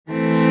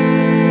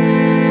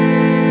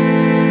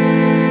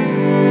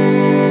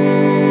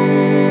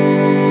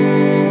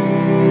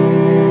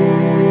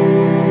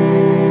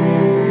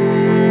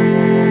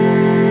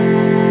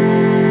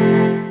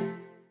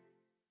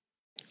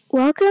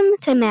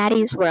to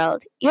Maddy's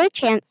World, your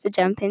chance to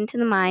jump into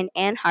the mind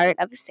and heart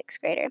of a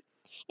sixth grader.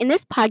 In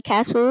this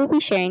podcast, we will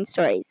be sharing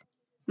stories.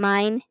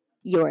 Mine,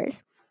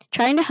 yours.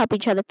 Trying to help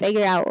each other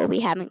figure out what we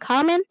have in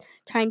common,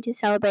 trying to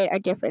celebrate our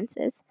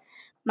differences.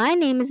 My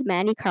name is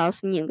Maddy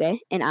Carlson Junge,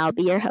 and I'll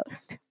be your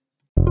host.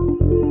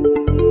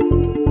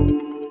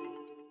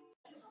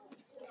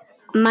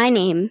 My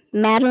name,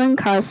 Madeline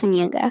Carlson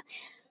Junge.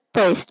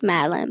 First,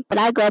 Madeline, but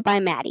I go by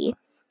Maddy.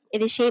 It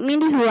has shaped me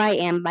into who I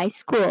am by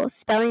school,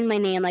 spelling my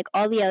name like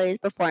all the others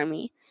before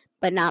me,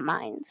 but not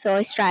mine, so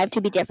I strive to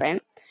be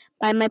different.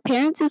 By my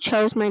parents who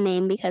chose my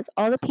name because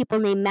all the people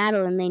named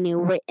Madeline they knew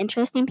were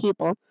interesting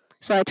people,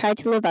 so I tried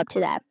to live up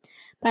to that.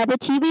 By the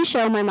TV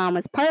show my mom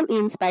was partly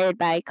inspired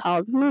by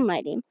called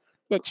Moonlighting,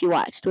 that she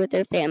watched with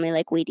her family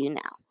like we do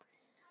now.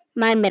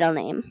 My middle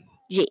name,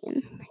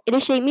 Jean. It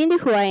has shaped me into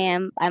who I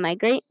am by my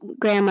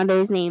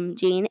great-grandmother's name,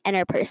 Jean, and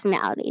her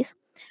personalities.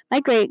 My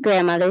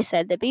great-grandmother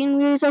said that being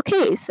weird is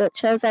okay, so it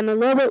shows I'm a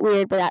little bit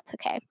weird, but that's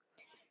okay.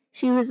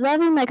 She was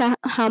loving like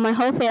how my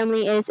whole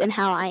family is and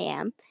how I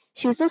am.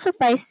 She was also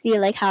feisty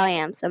like how I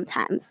am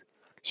sometimes.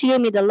 She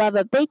gave me the love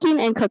of baking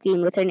and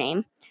cooking with her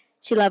name.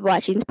 She loved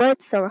watching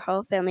sports, so her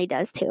whole family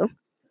does too.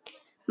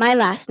 My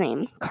last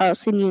name,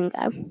 Carlson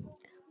Junge.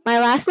 My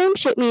last name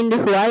shaped me into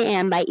who I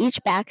am by each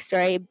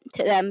backstory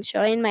to them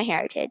showing my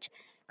heritage.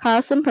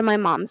 Carlson from my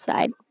mom's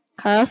side.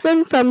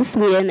 Carlson from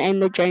Sweden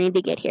and the journey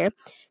to get here.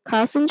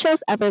 Carlson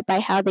shows effort by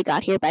how they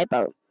got here by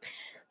boat.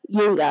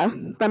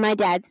 Junge from my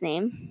dad's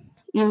name.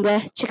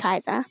 Junge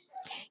Chikaisa.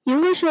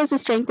 Junge shows the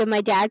strength of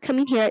my dad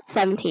coming here at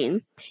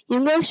 17.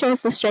 Junge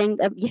shows the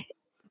strength of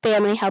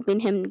family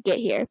helping him get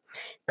here.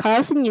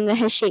 Carlson Junge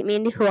has shaped me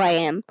into who I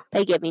am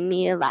by giving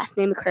me a last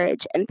name of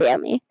courage and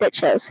family that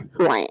shows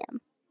who I am.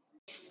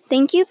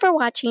 Thank you for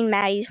watching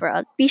Maddy's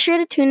World. Be sure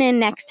to tune in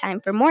next time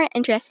for more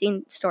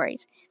interesting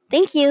stories.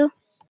 Thank you.